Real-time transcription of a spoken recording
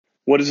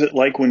What is it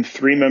like when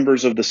three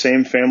members of the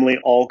same family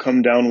all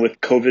come down with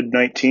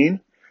COVID-19?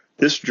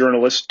 This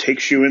journalist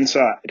takes you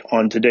inside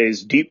on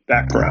today's Deep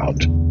Background.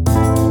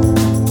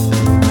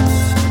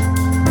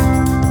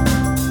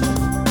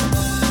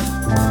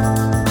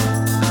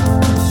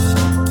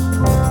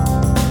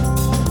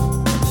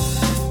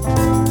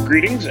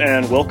 Greetings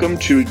and welcome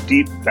to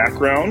Deep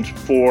Background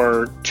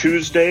for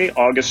Tuesday,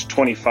 August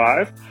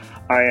 25.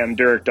 I am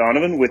Derek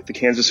Donovan with the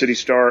Kansas City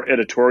Star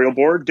editorial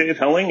board. Dave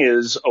Helling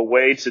is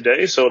away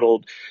today, so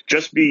it'll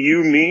just be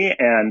you, me,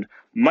 and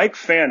Mike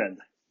Fannin,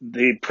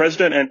 the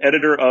president and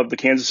editor of the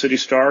Kansas City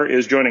Star,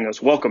 is joining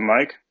us. Welcome,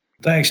 Mike.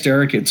 Thanks,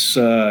 Derek.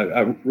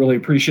 I really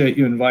appreciate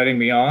you inviting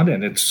me on,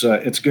 and it's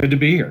good to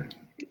be here.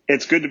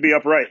 It's good to be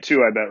upright,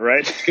 too, I bet,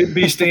 right? Good to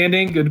be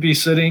standing, good to be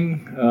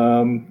sitting,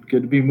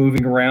 good to be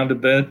moving around a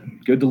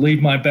bit, good to leave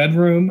my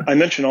bedroom. I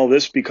mention all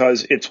this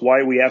because it's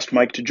why we asked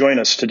Mike to join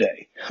us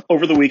today.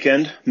 Over the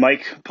weekend,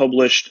 Mike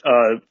published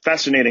a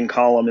fascinating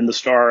column in the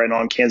Star and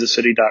on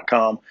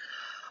kansascity.com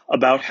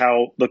about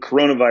how the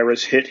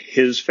coronavirus hit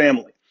his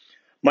family.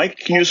 Mike,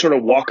 can you sort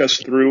of walk us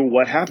through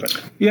what happened?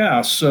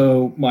 Yeah,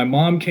 so my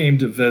mom came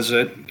to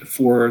visit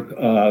for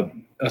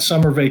a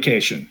summer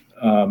vacation,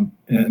 and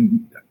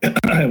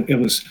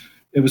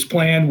it was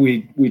planned.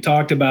 We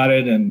talked about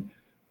it, and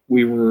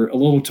we were a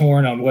little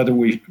torn on whether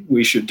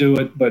we should do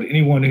it. But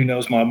anyone who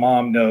knows my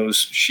mom knows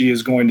she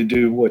is going to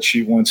do what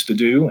she wants to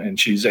do, and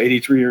she's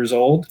 83 years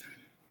old,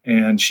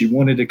 and she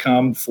wanted to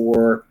come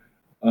for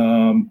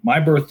my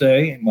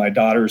birthday, my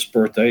daughter's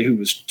birthday, who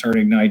was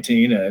turning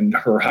 19, and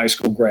her high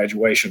school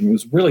graduation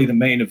was really the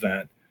main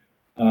event.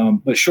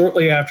 But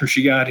shortly after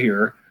she got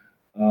here,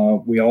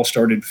 we all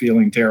started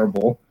feeling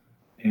terrible.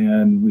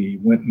 And we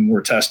went and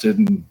were tested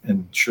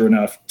and sure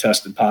enough,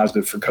 tested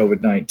positive for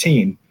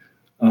COVID-19.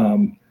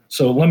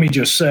 So let me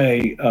just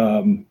say,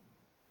 I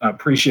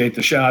appreciate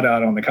the shout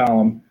out on the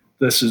column.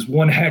 This is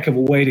one heck of a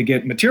way to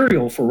get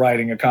material for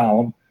writing a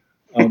column.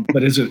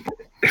 But it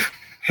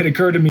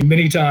occurred to me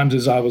many times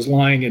as I was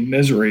lying in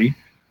misery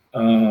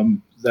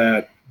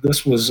that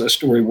this was a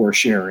story worth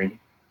sharing.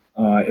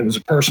 It was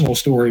a personal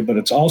story, but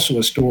it's also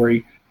a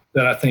story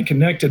that I think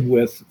connected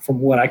with, from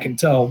what I can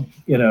tell,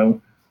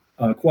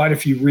 quite a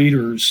few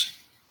readers.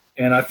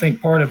 And I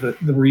think part of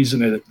the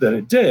reason that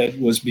it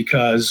did was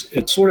because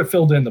it sort of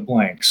filled in the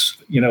blanks.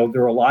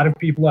 There are a lot of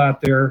people out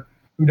there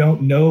who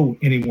don't know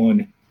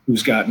anyone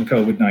who's gotten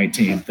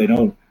COVID-19. They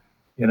don't,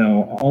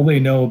 all they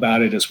know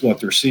about it is what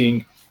they're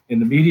seeing in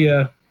the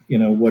media,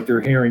 what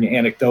they're hearing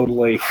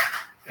anecdotally.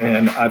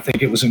 And I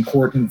think it was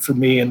important for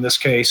me in this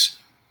case,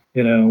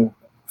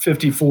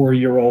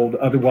 54-year-old,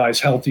 otherwise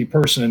healthy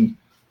person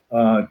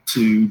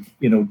to,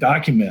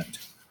 document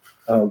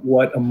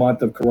what a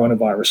month of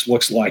coronavirus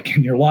looks like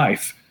in your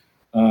life.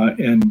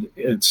 And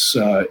it's,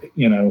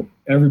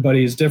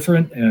 everybody is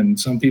different, and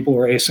some people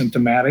are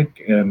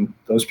asymptomatic, and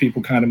those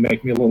people kind of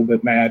make me a little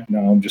bit mad.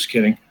 No, I'm just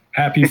kidding.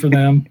 Happy for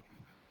them.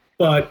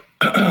 But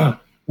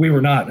we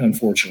were not,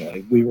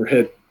 unfortunately. We were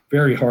hit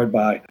very hard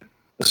by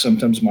the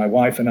symptoms, my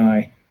wife and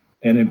I,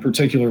 and in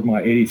particular,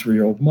 my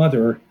 83-year-old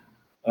mother.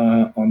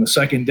 On the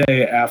second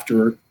day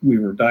after we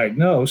were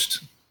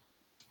diagnosed,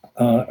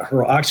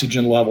 her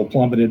oxygen level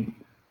plummeted,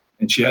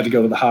 and she had to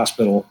go to the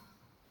hospital.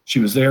 She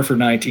was there for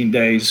 19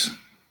 days.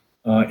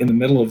 In the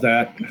middle of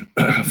that,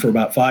 for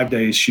about 5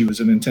 days, she was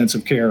in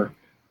intensive care,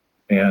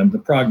 and the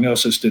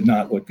prognosis did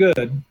not look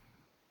good.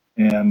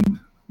 And,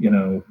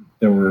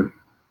 there were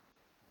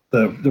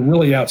the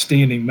really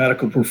outstanding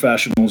medical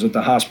professionals at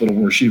the hospital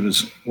where she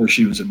was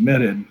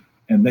admitted,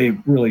 and they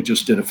really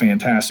just did a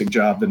fantastic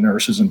job. The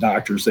nurses and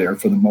doctors there,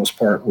 for the most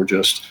part, were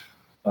just,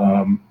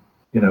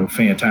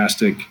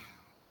 fantastic,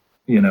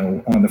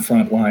 on the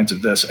front lines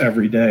of this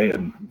every day,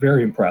 and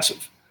very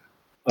impressive.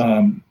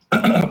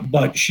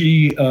 But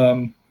she,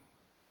 they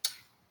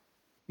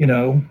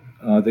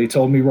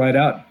told me right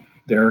out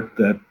there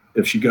that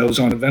if she goes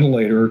on a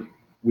ventilator,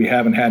 we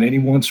haven't had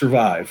anyone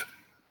survive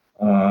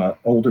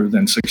older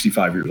than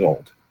 65 years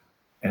old.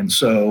 And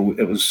so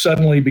it was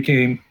suddenly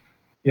became,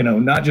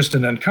 not just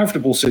an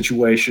uncomfortable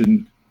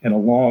situation and a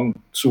long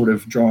sort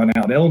of drawn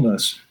out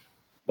illness,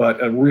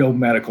 but a real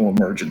medical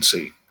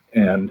emergency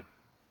and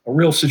a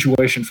real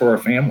situation for our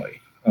family.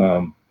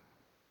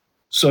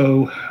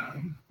 So,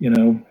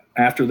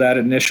 after that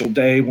initial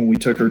day when we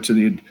took her to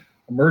the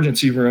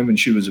emergency room and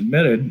she was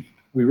admitted,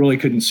 we really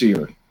couldn't see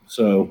her.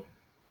 So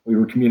we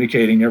were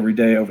communicating every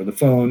day over the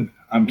phone.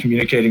 I'm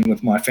communicating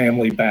with my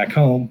family back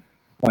home.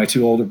 My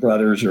two older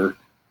brothers are,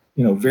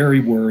 very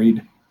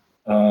worried.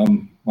 My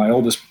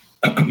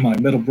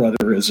middle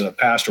brother is a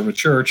pastor of a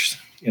church.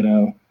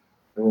 There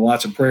were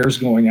lots of prayers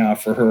going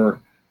out for her.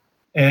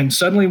 And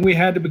suddenly we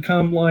had to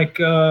become like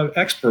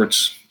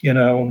experts,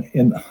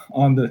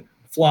 on the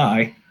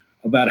fly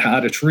about how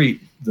to treat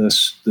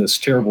this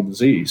terrible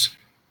disease.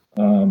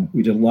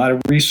 We did a lot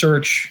of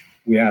research.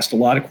 We asked a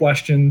lot of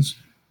questions.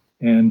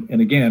 And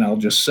again, I'll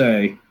just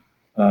say,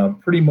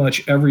 pretty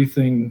much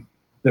everything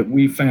that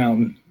we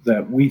found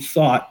that we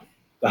thought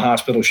the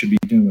hospital should be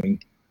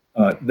doing,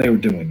 they were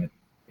doing it,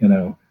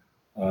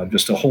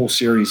 just a whole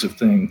series of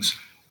things.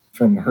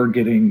 from her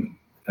getting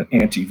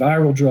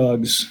antiviral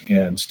drugs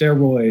and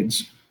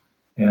steroids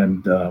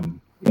and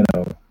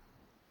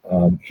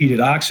heated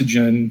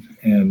oxygen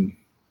and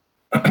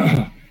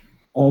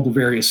all the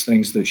various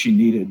things that she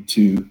needed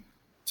to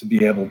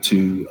be able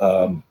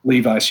to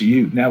leave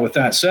ICU. Now, with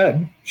that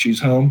said, she's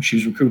home,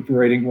 she's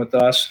recuperating with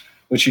us,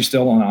 but she's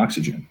still on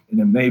oxygen. And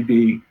it may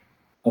be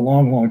a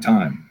long, long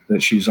time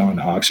that she's on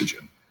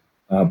oxygen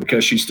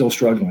because she's still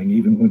struggling.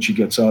 Even when she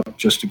gets up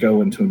just to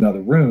go into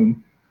another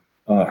room,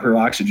 her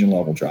oxygen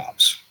level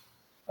drops.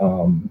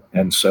 And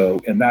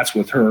that's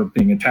with her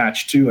being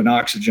attached to an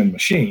oxygen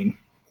machine,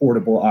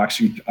 portable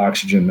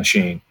oxygen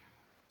machine.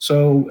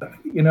 So,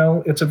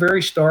 it's a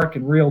very stark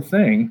and real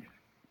thing,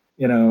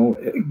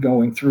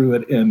 going through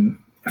it in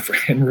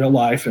real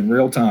life, in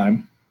real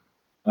time,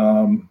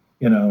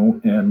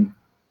 and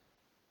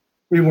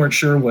we weren't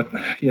sure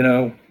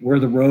where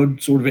the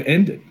road sort of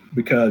ended,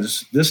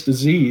 because this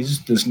disease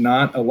does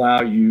not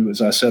allow you,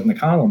 as I said in the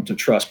column, to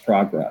trust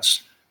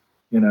progress.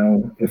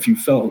 If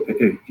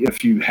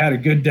you had a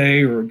good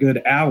day or a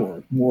good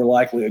hour, more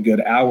likely a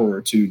good hour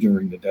or two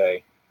during the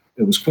day,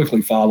 it was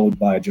quickly followed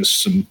by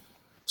just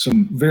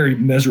some very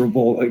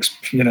miserable,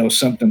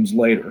 symptoms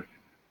later.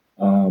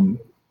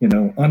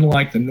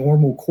 Unlike the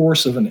normal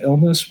course of an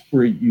illness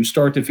where you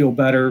start to feel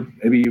better,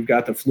 maybe you've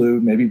got the flu,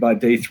 maybe by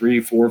day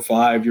 3, 4,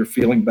 5, you're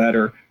feeling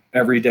better.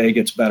 Every day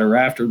gets better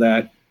after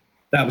that.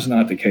 That was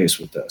not the case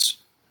with this.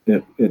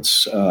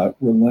 It's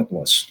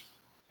relentless.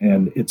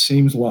 And it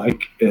seems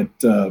like it,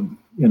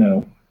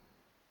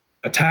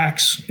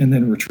 attacks and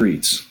then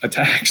retreats,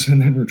 attacks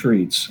and then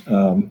retreats.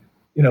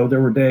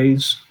 There were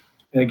days,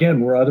 and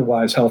again, we're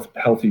otherwise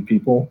healthy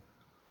people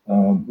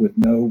with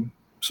no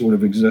sort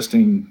of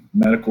existing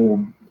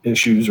medical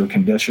issues or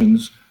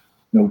conditions,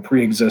 no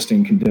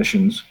pre-existing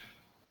conditions.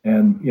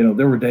 And,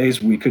 there were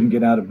days we couldn't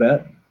get out of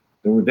bed.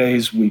 There were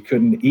days we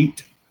couldn't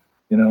eat.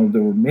 There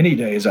were many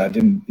days I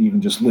didn't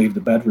even just leave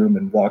the bedroom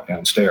and walk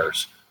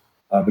downstairs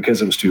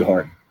because it was too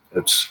hard.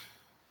 It's,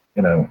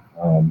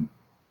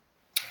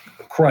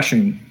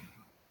 crushing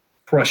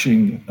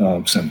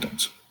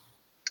symptoms.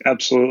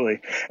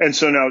 Absolutely. And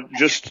so now,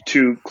 just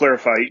to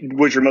clarify,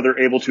 was your mother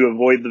able to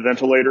avoid the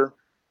ventilator?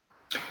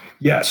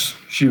 Yes,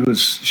 she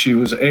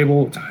was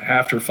able to,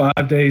 after 5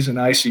 days in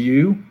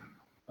ICU,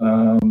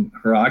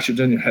 her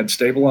oxygen had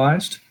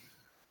stabilized.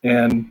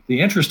 And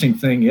the interesting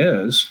thing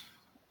is,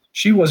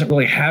 she wasn't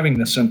really having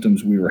the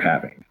symptoms we were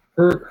having.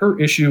 Her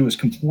issue was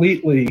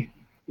completely,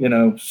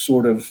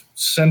 sort of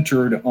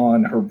centered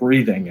on her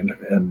breathing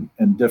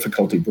and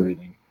difficulty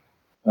breathing.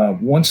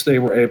 Once they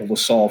were able to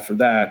solve for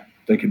that,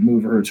 they could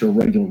move her to a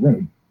regular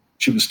room.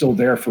 She was still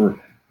there for,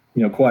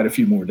 quite a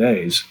few more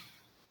days.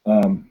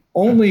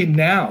 Only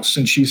now,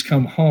 since she's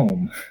come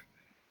home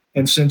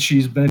and since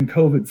she's been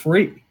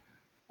COVID-free,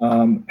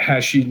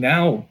 has she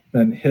now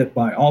been hit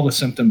by all the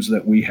symptoms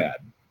that we had.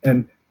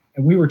 And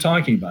we were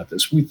talking about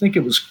this. We think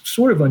it was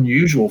sort of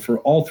unusual for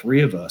all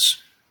three of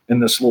us in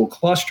this little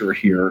cluster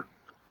here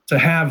to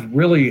have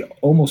really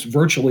almost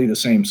virtually the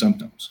same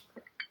symptoms.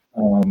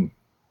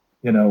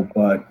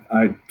 But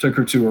I took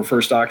her to her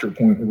first doctor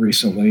appointment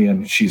recently,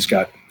 and she's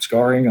got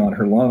scarring on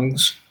her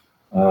lungs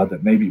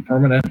that may be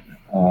permanent.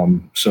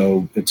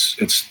 So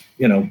it's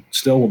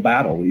still a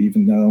battle,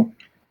 even though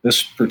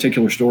this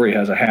particular story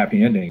has a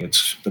happy ending.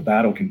 The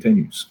battle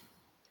continues.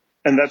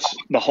 And that's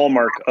the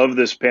hallmark of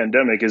this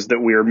pandemic, is that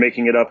we are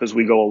making it up as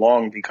we go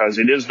along because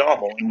it is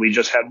novel and we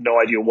just have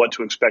no idea what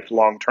to expect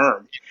long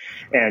term.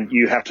 And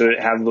you have to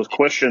have those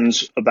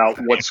questions about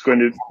what's going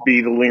to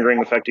be the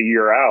lingering effect a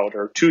year out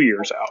or 2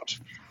 years out.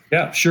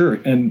 Yeah, sure.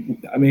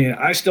 And I mean,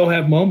 I still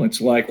have moments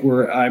like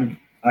where I'm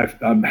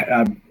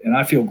and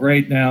I feel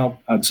great now.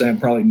 I'd say I'm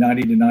probably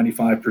 90 to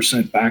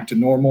 95% back to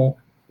normal.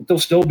 But there'll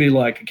still be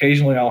like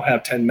occasionally I'll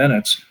have 10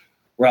 minutes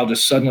where I'll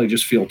just suddenly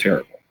just feel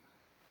terrible.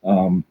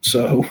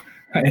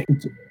 I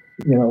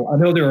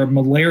know there are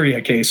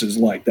malaria cases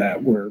like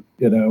that where,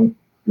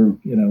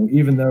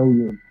 even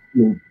though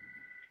you're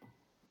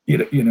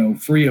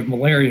free of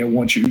malaria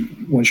once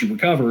you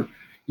recover,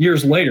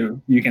 years later,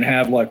 you can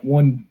have like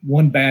one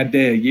bad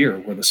day a year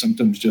where the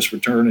symptoms just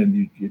return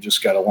and you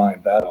just got to lie in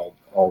bed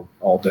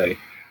all day.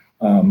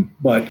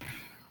 But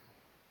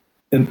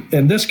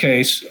in this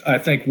case, I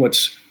think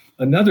what's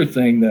another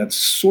thing that's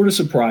sort of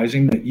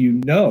surprising that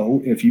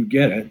if you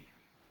get it,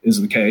 is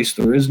the case.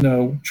 There is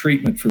no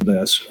treatment for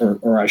this,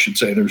 or I should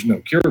say there's no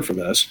cure for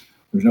this.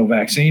 There's no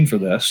vaccine for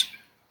this.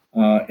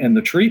 And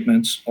the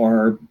treatments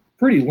are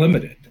pretty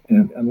limited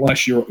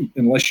unless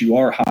you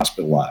are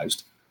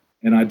hospitalized.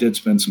 And I did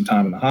spend some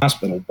time in the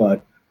hospital.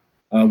 But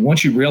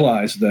once you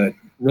realize that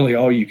really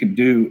all you can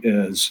do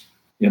is,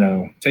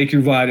 take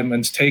your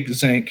vitamins, take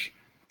zinc,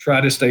 try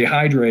to stay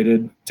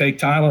hydrated, take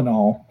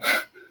Tylenol,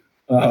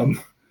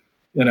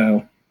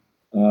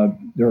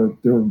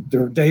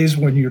 there are days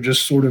when you're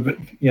just sort of,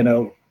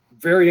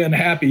 very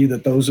unhappy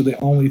that those are the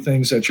only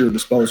things at your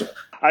disposal.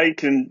 I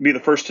can be the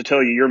first to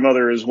tell you your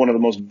mother is one of the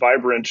most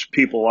vibrant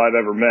people I've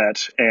ever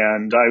met,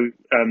 and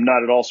I am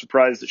not at all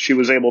surprised that she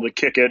was able to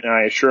kick it, and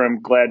I sure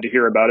am glad to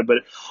hear about it. But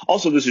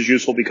also this is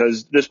useful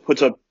because this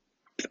puts up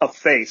a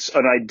face,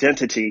 an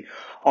identity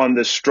on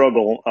this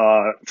struggle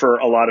for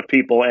a lot of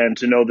people, and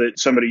to know that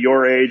somebody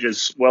your age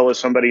as well as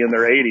somebody in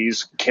their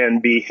 80s can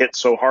be hit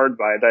so hard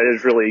by it, that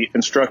is really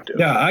instructive.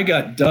 Yeah, I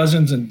got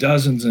dozens and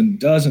dozens and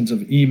dozens of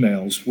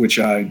emails, which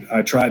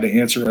I tried to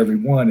answer every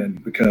one,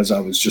 and because I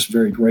was just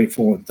very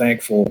grateful and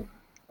thankful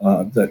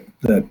that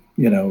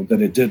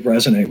it did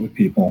resonate with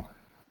people,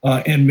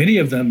 and many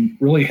of them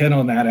really hit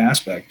on that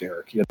aspect,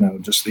 Eric.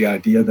 Just the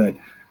idea that,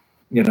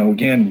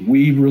 again,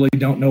 we really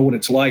don't know what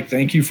it's like.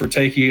 Thank you for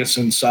taking us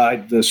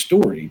inside the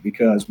story,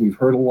 because we've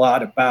heard a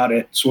lot about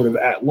it sort of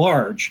at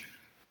large,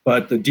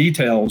 but the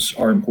details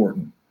are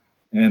important.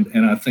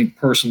 And I think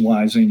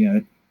personalizing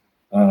it,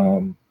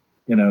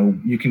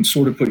 you can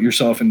sort of put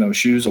yourself in those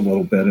shoes a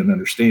little bit and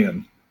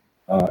understand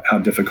how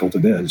difficult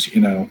it is.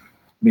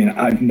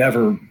 I've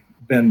never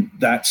been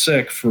that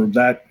sick for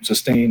that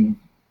sustained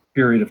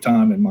period of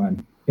time in my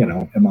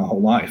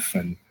whole life,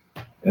 and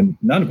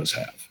none of us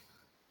have.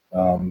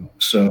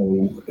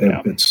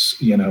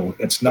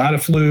 It's not a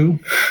flu,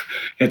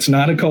 it's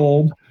not a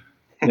cold,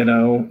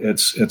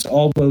 it's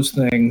all those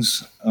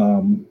things.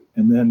 And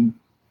then,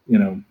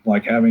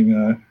 like having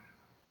a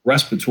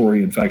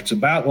respiratory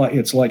infection,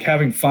 it's like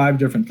having 5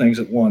 different things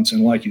at once.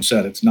 And like you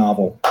said, it's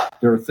novel.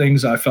 There are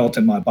things I felt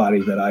in my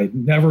body that I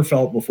never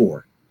felt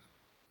before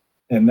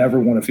and never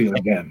want to feel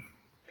again.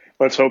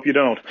 Let's hope you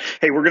don't.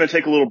 Hey, we're going to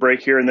take a little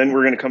break here, and then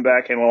we're going to come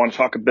back, and I want to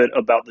talk a bit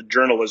about the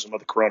journalism of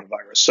the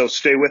coronavirus. So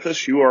stay with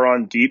us. You are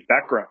on Deep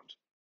Background.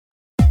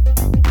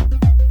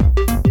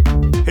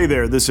 Hey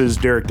there, this is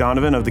Derek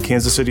Donovan of the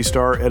Kansas City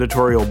Star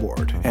editorial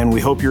board, and we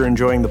hope you're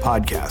enjoying the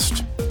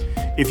podcast.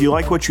 If you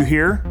like what you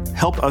hear,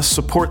 help us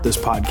support this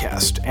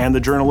podcast and the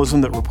journalism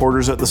that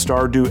reporters at the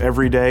Star do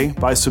every day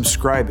by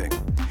subscribing.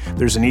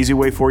 There's an easy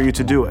way for you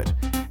to do it.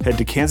 Head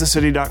to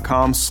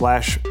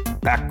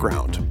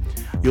kansascity.com/background.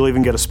 You'll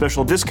even get a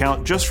special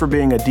discount just for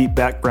being a Deep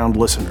Background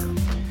listener.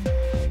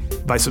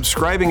 By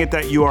subscribing at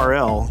that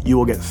URL, you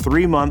will get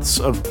 3 months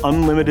of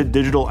unlimited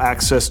digital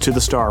access to the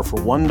Star for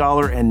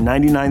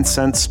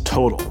 $1.99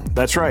 total.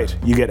 That's right,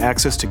 you get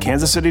access to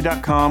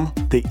kansascity.com,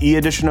 the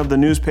e-edition of the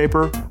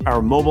newspaper,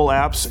 our mobile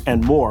apps,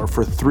 and more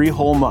for 3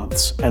 whole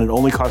months, and it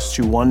only costs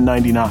you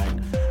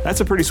 $1.99.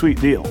 That's a pretty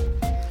sweet deal.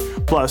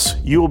 Plus,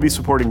 you will be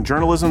supporting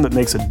journalism that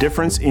makes a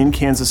difference in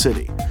Kansas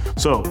City.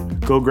 So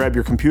go grab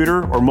your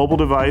computer or mobile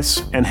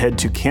device and head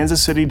to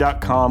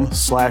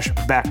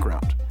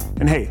kansascity.com/background.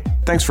 And hey,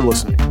 thanks for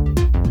listening.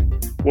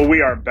 Well,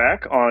 we are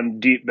back on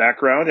Deep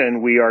Background,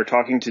 and we are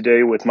talking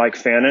today with Mike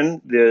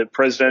Fannin, the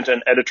president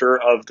and editor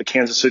of the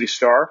Kansas City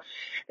Star.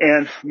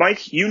 And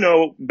Mike, you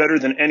know better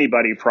than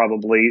anybody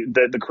probably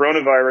that the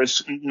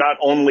coronavirus not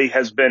only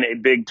has been a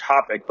big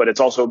topic, but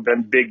it's also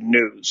been big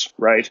news,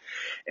 right?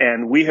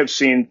 And we have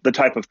seen the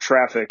type of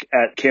traffic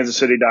at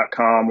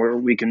kansascity.com where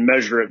we can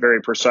measure it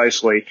very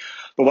precisely,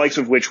 the likes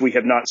of which we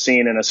have not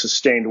seen in a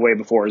sustained way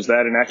before. Is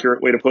that an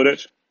accurate way to put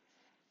it?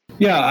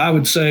 Yeah, I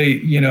would say,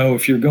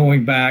 if you're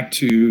going back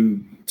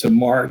to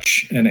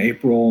March and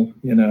April,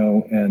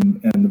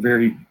 and the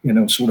very,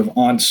 sort of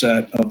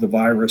onset of the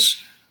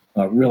virus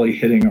really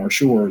hitting our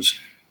shores,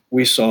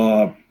 we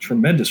saw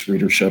tremendous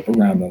readership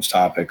around those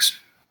topics.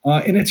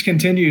 And it's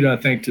continued, I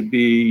think, to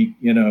be,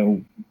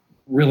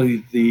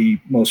 really the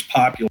most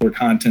popular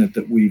content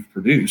that we've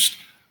produced,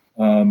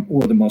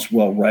 or the most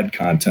well-read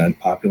content.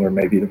 Popular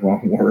may be the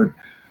wrong word,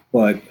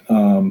 but,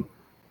 but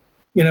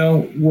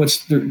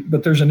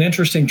there's an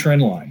interesting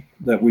trend line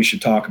that we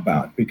should talk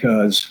about,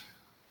 because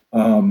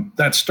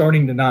that's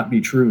starting to not be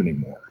true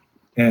anymore.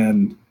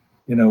 And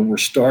we're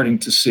starting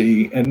to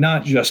see, and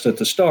not just at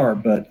the Star,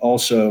 but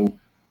also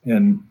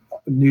in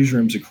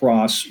newsrooms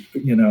across,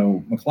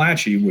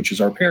 McClatchy, which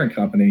is our parent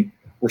company,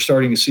 we're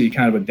starting to see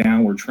kind of a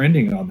downward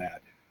trending on that.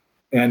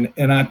 And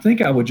I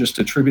think I would just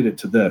attribute it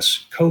to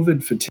this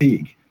COVID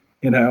fatigue.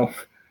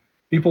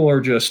 People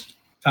are just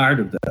tired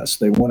of this.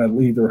 They want to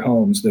leave their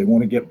homes. They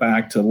want to get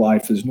back to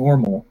life as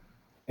normal.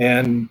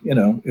 And,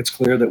 it's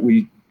clear that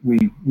we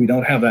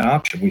don't have that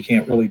option. We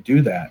can't really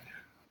do that.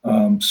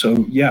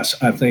 So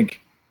yes, I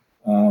think,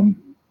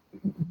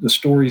 the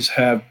stories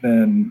have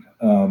been,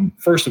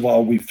 first of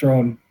all, we've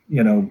thrown,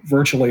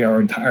 virtually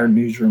our entire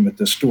newsroom at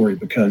this story,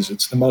 because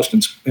it's the most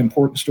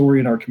important story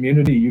in our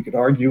community, you could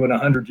argue, in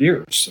 100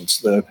 years since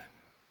the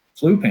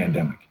flu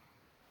pandemic.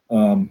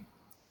 And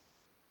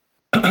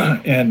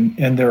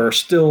there are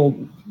still,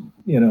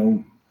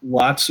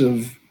 lots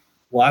of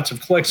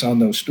clicks on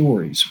those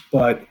stories,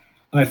 but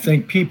I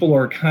think people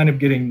are kind of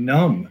getting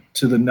numb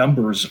to the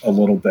numbers a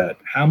little bit.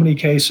 How many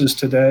cases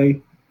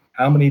today?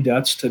 How many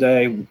deaths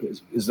today?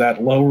 Is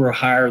that lower or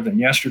higher than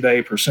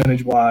yesterday,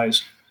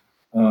 percentage-wise?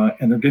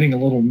 And they're getting a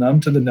little numb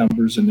to the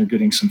numbers, and they're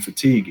getting some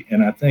fatigue.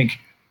 And I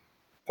think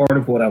part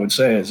of what I would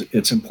say is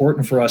it's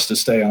important for us to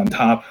stay on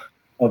top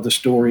of the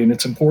story, and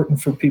it's important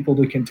for people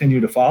to continue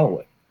to follow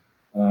it,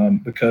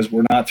 because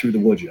we're not through the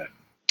woods yet.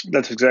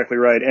 That's exactly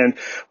right. And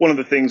one of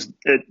the things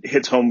that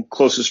hits home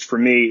closest for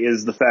me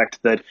is the fact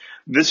that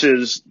this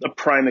is a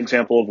prime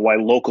example of why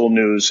local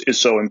news is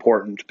so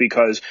important,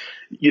 because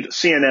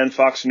CNN,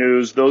 Fox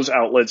News, those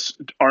outlets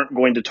aren't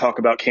going to talk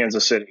about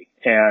Kansas City.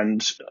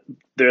 And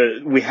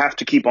we have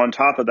to keep on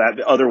top of that.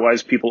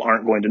 Otherwise, people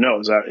aren't going to know.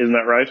 Isn't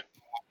that right?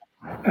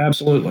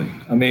 Absolutely.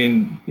 I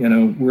mean,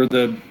 we're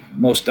the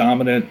most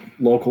dominant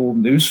local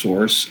news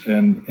source,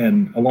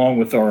 and along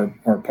with our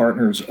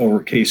partners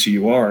over at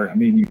KCUR, I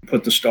mean, you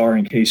put the Star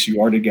and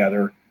KCUR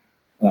together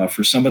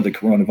for some of the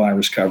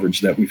coronavirus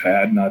coverage that we've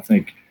had, and I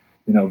think,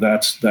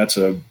 that's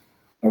a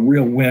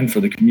real win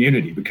for the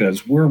community,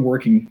 because we're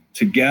working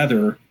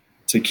together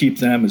to keep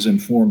them as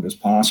informed as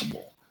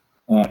possible.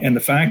 And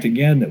the fact,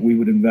 again, that we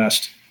would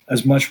invest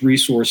as much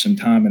resource and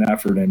time and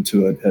effort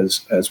into it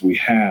as we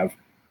have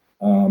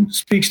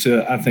speaks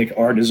to, I think,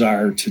 our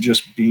desire to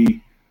just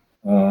be,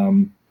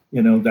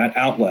 that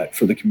outlet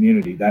for the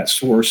community, that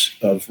source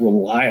of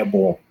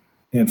reliable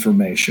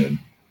information,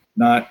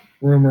 not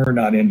rumor,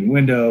 not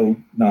innuendo,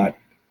 not,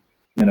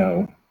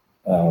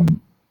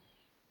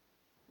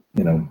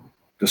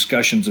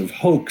 discussions of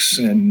hoax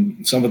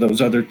and some of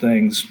those other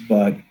things,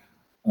 but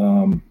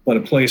a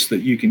place that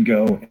you can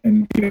go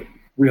and get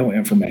real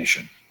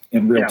information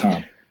in real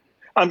time.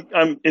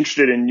 I'm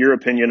interested in your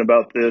opinion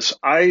about this.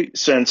 I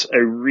sense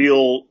a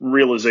real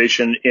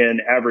realization in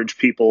average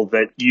people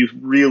that you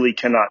really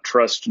cannot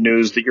trust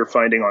news that you're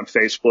finding on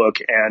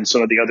Facebook and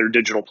some of the other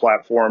digital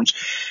platforms.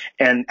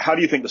 And how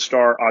do you think the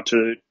Star ought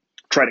to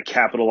try to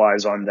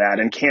capitalize on that?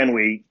 And can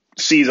we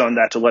seize on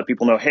that to let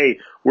people know, hey,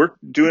 we're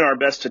doing our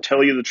best to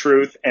tell you the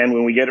truth, and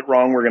when we get it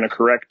wrong, we're going to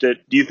correct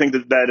it? Do you think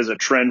that is a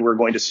trend we're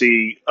going to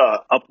see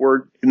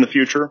upward in the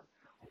future?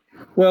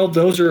 Well,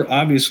 those are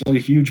obviously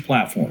huge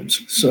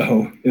platforms,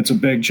 so it's a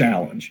big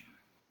challenge.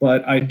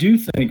 But I do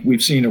think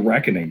we've seen a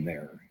reckoning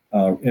there,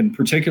 and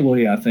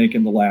particularly, I think,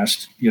 in the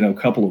last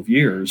couple of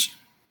years,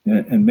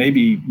 and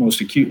maybe most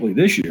acutely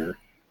this year,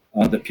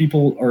 that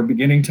people are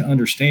beginning to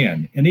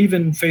understand, and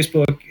even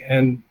Facebook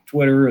and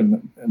Twitter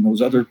and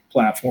those other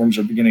platforms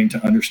are beginning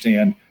to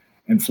understand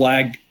and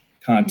flag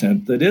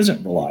content that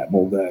isn't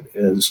reliable, that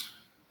is,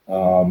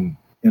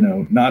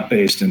 not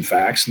based in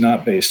facts,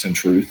 not based in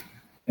truth.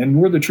 And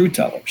we're the truth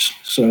tellers.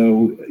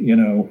 So,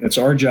 it's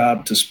our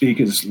job to speak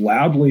as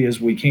loudly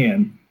as we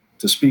can,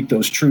 to speak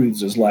those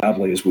truths as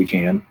loudly as we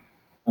can.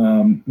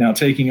 Now,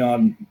 taking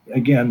on,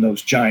 again,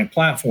 those giant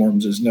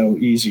platforms is no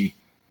easy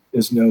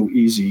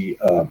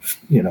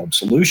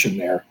solution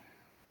there.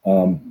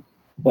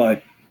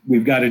 But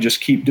we've got to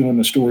just keep doing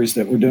the stories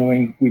that we're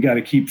doing. We got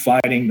to keep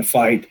fighting the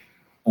fight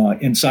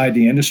inside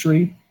the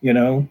industry.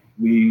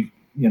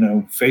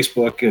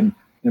 Facebook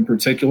in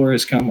particular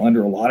has come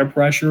under a lot of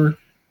pressure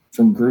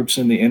from groups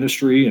in the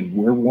industry, and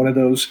we're one of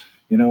those,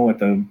 at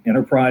the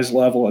enterprise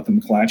level, at the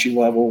McClatchy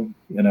level,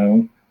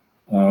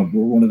 we're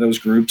one of those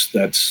groups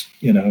that's,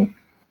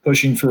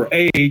 pushing for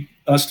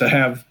us to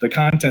have the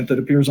content that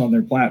appears on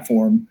their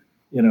platform,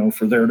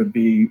 for there to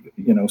be,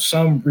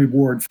 some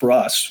reward for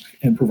us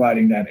in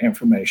providing that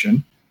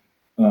information.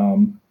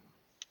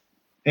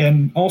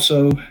 And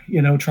also,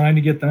 trying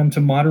to get them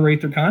to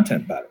moderate their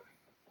content better,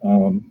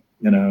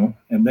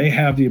 and they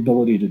have the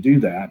ability to do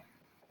that.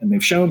 And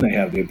they've shown they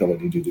have the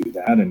ability to do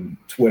that. And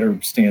Twitter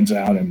stands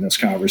out in this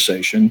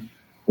conversation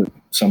with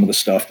some of the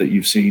stuff that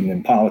you've seen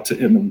in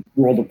the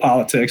world of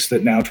politics,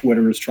 that now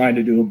Twitter is trying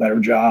to do a better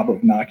job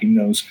of knocking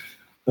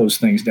those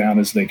things down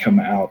as they come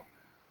out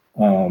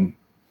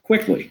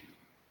quickly.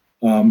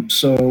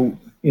 So,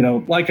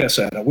 like I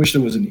said, I wish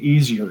there was an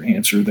easier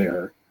answer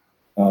there.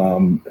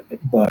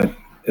 But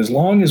as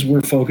long as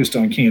we're focused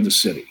on Kansas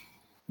City,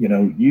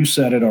 you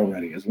said it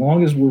already, as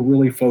long as we're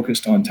really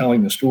focused on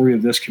telling the story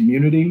of this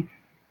community,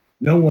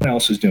 no one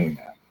else is doing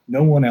that.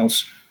 No one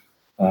else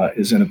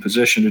is in a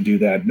position to do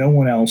that. No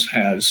one else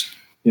has,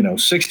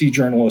 60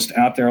 journalists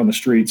out there on the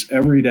streets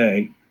every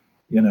day,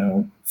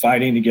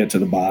 fighting to get to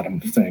the bottom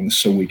of things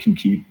so we can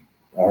keep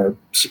our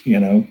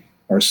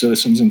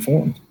citizens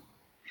informed.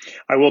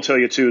 I will tell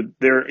you, too,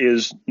 there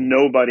is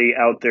nobody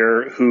out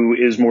there who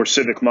is more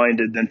civic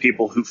minded than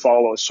people who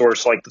follow a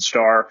source like the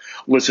Star,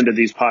 listen to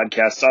these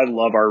podcasts. I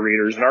love our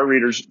readers, and our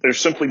readers, they're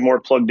simply more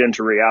plugged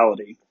into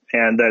reality.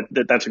 And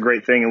that's a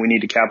great thing, and we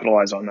need to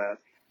capitalize on that.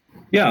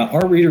 Yeah,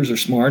 our readers are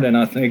smart, and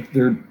I think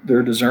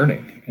they're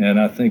discerning, and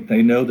I think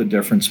they know the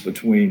difference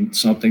between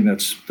something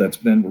that's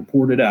been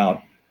reported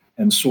out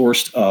and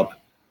sourced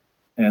up,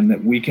 and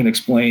that we can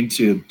explain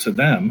to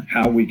them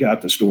how we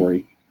got the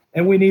story.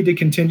 And we need to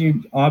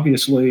continue,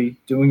 obviously,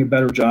 doing a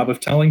better job of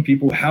telling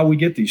people how we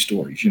get these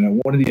stories.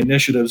 One of the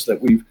initiatives that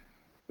we've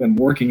been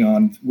working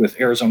on with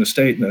Arizona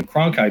State and the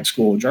Cronkite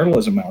School of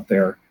Journalism out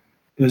there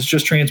is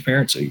just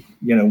transparency.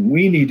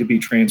 We need to be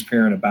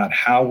transparent about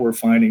how we're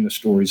finding the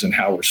stories and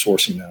how we're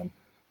sourcing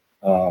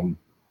them,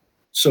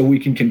 so we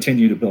can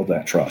continue to build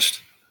that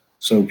trust.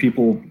 So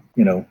people,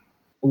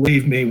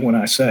 believe me when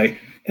I say,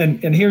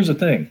 and here's the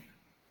thing,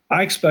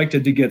 I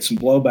expected to get some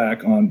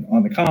blowback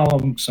on the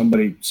column,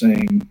 somebody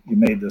saying you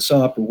made this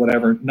up or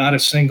whatever. Not a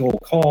single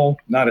call,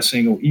 not a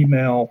single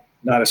email,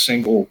 not a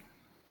single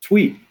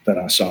tweet that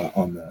I saw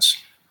on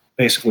this,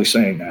 basically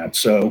saying that.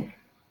 So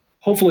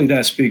hopefully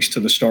that speaks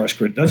to the Star's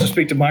credit. Doesn't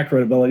speak to my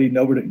credibility.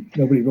 Nobody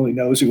really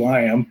knows who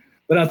I am,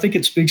 but I think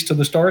it speaks to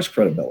the Star's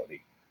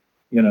credibility.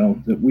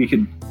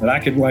 That I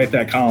could write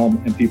that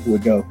column and people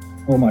would go,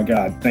 "Oh my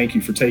God, thank you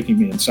for taking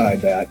me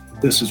inside that.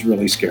 This is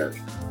really scary."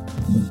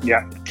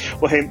 Yeah.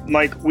 Well, hey,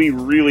 Mike, we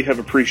really have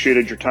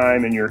appreciated your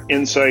time and your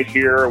insight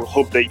here. We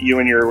hope that you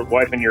and your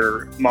wife and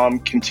your mom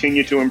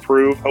continue to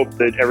improve. Hope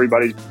that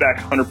everybody's back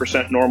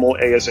 100% normal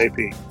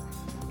ASAP.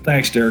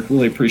 Thanks, Derek.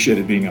 Really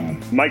appreciated being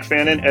on. Mike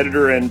Fannin,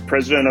 editor and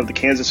president of the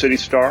Kansas City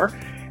Star,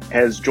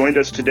 has joined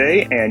us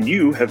today, and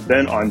you have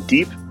been on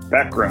Deep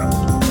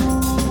Background.